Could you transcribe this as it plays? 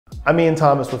I'm Ian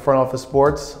Thomas with Front Office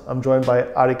Sports. I'm joined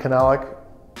by Adi Kunalic,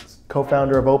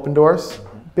 co-founder of opendorse.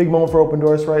 Big moment for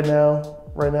opendorse right now.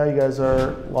 Right now you guys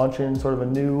are launching sort of a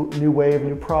new wave,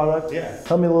 new product. Yeah.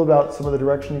 Tell me a little about some of the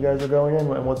direction you guys are going in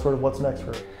and what's next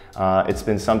for it. It's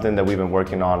been something that we've been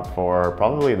working on for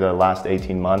probably the last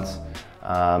 18 months.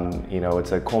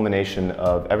 It's a culmination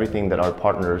of everything that our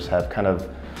partners have kind of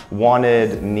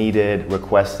wanted, needed,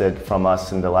 requested from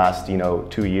us in the last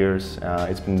 2 years.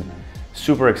 It's been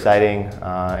super exciting,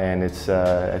 and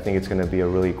I think it's going to be a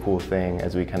really cool thing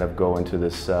as we kind of go into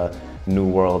this new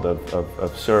world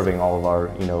of serving all of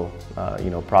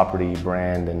our property,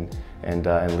 brand,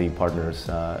 and league partners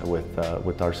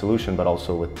with our solution, but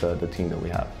also with the team that we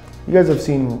have. You guys have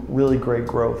seen really great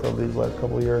growth over these last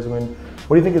couple of years. I mean,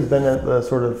 what do you think has been the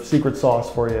sort of secret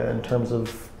sauce for you in terms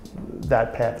of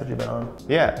that path that you've been on?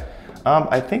 Yeah,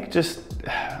 I think I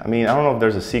don't know if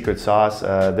there's a secret sauce.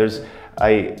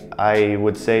 I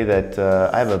would say that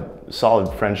I have a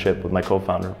solid friendship with my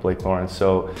co-founder, Blake Lawrence.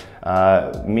 So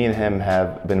me and him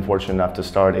have been fortunate enough to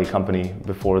start a company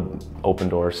before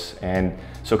opendorse. And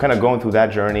so kind of going through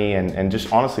that journey and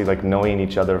just honestly like knowing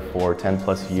each other for 10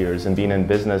 plus years and being in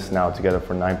business now together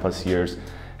for 9 plus years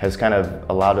has kind of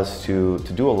allowed us to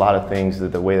do a lot of things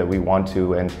the way that we want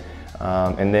to. And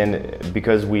then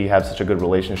because we have such a good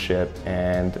relationship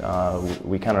and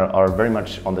we kind of are very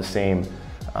much on the same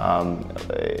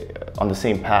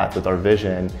path with our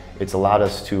vision, it's allowed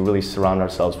us to really surround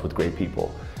ourselves with great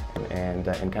people and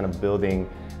kind of building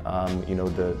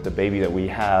the baby that we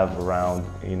have around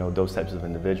those types of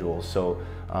individuals. So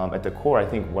at the core, I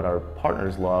think what our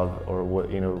partners love, or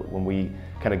when we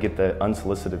kind of get the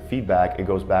unsolicited feedback, it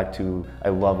goes back to, I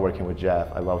love working with Jeff,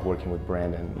 I love working with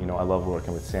Brandon, I love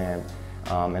working with Sam.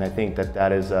 And I think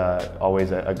that is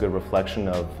always a good reflection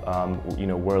of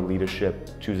where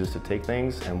leadership chooses to take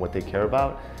things and what they care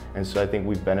about. And so I think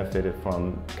we've benefited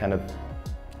from kind of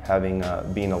having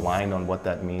being aligned on what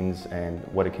that means and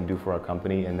what it can do for our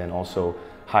company, and then also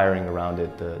hiring around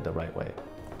it the right way.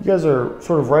 You guys are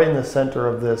sort of right in the center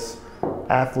of this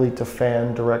athlete to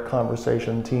fan direct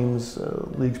conversation, teams,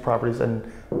 leagues, properties, and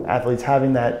athletes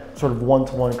having that sort of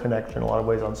one-to-one connection in a lot of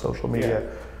ways on social media. Yeah.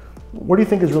 What do you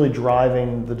think is really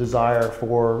driving the desire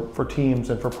for teams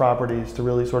and for properties to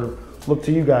really sort of look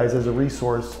to you guys as a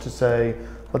resource to say,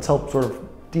 let's help sort of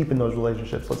deepen those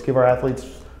relationships, let's give our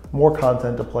athletes more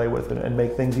content to play with and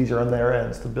make things easier on their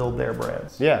ends to build their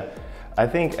brands? Yeah. I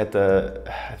think what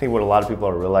a lot of people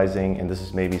are realizing, and this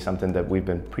is maybe something that we've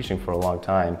been preaching for a long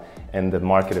time, and the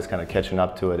market is kind of catching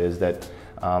up to it, is that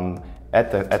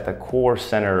at the core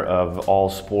center of all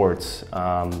sports,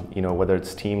 whether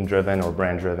it's team driven or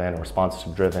brand driven or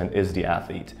sponsorship driven, is the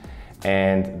athlete.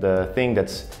 And the thing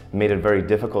that's made it very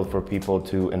difficult for people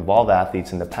to involve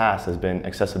athletes in the past has been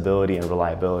accessibility and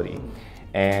reliability.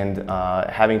 And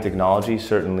having technology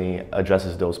certainly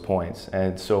addresses those points.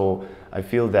 And so I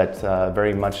feel that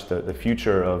very much the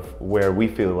future of where we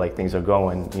feel like things are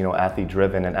going, athlete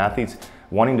driven and athletes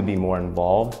wanting to be more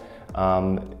involved,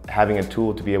 having a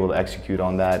tool to be able to execute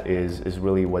on that is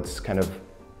really what's kind of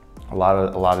a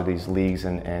lot of these leagues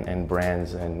and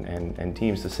brands and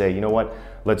teams to say, you know what,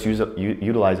 let's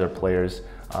utilize our players,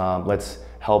 let's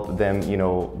help them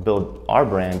build our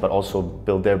brand, but also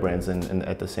build their brands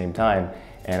at the same time.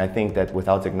 And I think that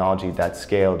without technology, that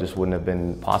scale just wouldn't have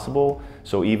been possible.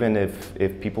 So even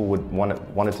if people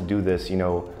wanted to do this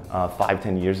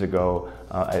 5-10 years ago,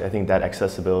 I think that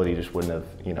accessibility just wouldn't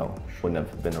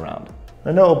have been around.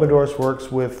 I know opendorse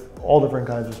works with all different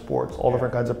kinds of sports, all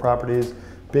different kinds of properties,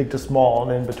 big to small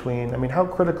and in between. I mean, how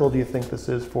critical do you think this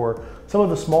is for some of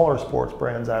the smaller sports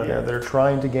brands out there that are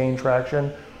trying to gain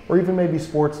traction, or even maybe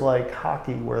sports like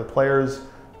hockey where the players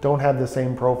don't have the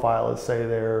same profile as, say,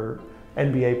 their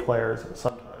NBA players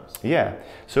sometimes? Yeah,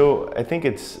 so I think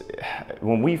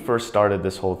when we first started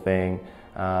this whole thing,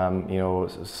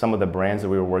 some of the brands that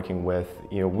we were working with,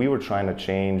 we were trying to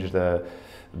change the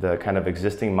kind of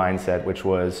existing mindset, which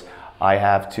was, I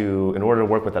have to, in order to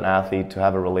work with an athlete, to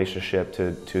have a relationship,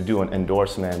 to do an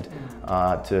endorsement,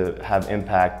 to have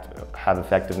impact, have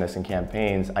effectiveness in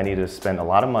campaigns, I needed to spend a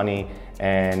lot of money,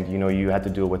 and you had to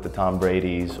do it with the Tom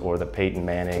Brady's or the Peyton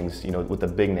Mannings, with the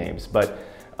big names. But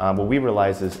what we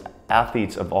realized is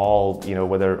athletes of all,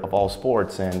 of all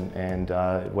sports, and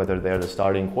whether they're the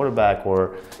starting quarterback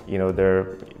or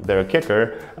they're a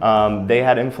kicker, they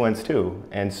had influence too.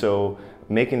 And so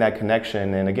making that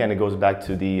connection, and again, it goes back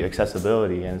to the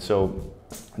accessibility. And so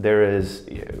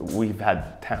we've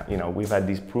had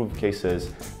these proved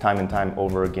cases time and time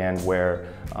over again where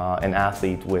an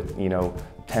athlete with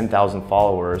 10,000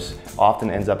 followers often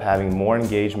ends up having more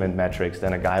engagement metrics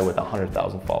than a guy with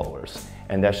 100,000 followers.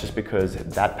 And that's just because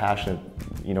that passionate,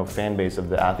 fan base of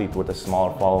the athlete with a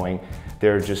smaller following,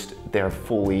 they're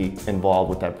fully involved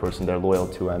with that person, they're loyal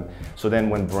to him. So then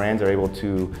when brands are able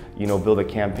to, build a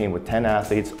campaign with 10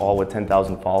 athletes, all with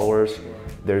 10,000 followers,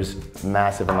 there's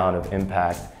massive amount of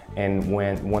impact. And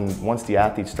once the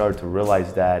athletes start to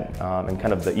realize that, and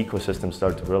kind of the ecosystem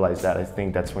start to realize that, I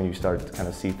think that's when you start to kind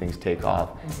of see things take off,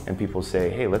 and people say,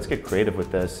 hey, let's get creative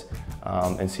with this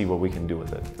and see what we can do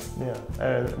with it. Yeah,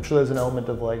 and I'm sure there's an element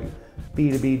of like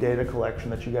B2B data collection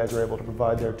that you guys are able to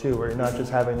provide there too, where you're not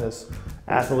just having this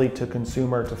athlete to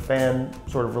consumer to fan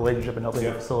sort of relationship and helping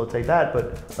to facilitate that,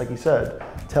 but like you said,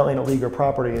 telling a league or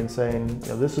property and saying,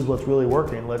 this is what's really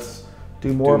working, let's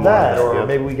do more of that, or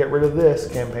maybe we get rid of this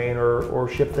campaign or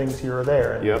ship things here or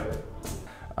there. Yep.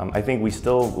 I think we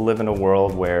still live in a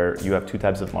world where you have two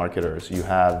types of marketers. You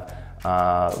have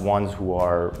ones who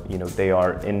are, they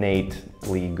are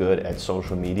innately good at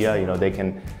social media.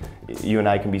 You and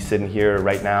I can be sitting here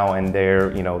right now and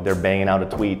they're banging out a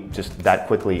tweet just that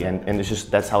quickly, and it's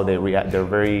just, that's how they react. They're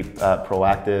very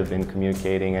proactive in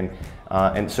communicating,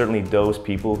 and certainly those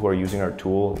people who are using our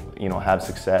tool, have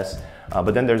success.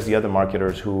 But then there's the other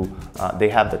marketers who, they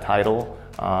have the title,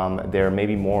 they're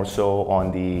maybe more so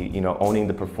on the, owning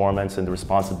the performance and the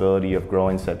responsibility of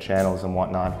growing set channels and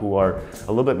whatnot, who are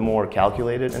a little bit more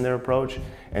calculated in their approach.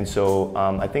 And so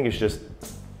I think it's just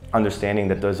understanding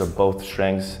that those are both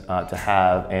strengths to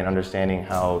have, and understanding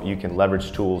how you can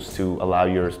leverage tools to allow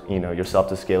yourself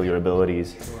to scale your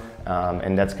abilities.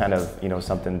 And that's kind of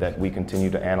something that we continue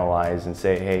to analyze and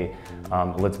say, hey,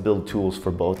 let's build tools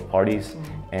for both parties,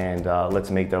 and let's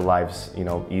make their lives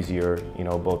easier,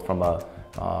 both from a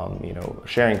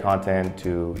sharing content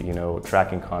to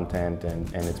tracking content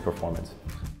and its performance.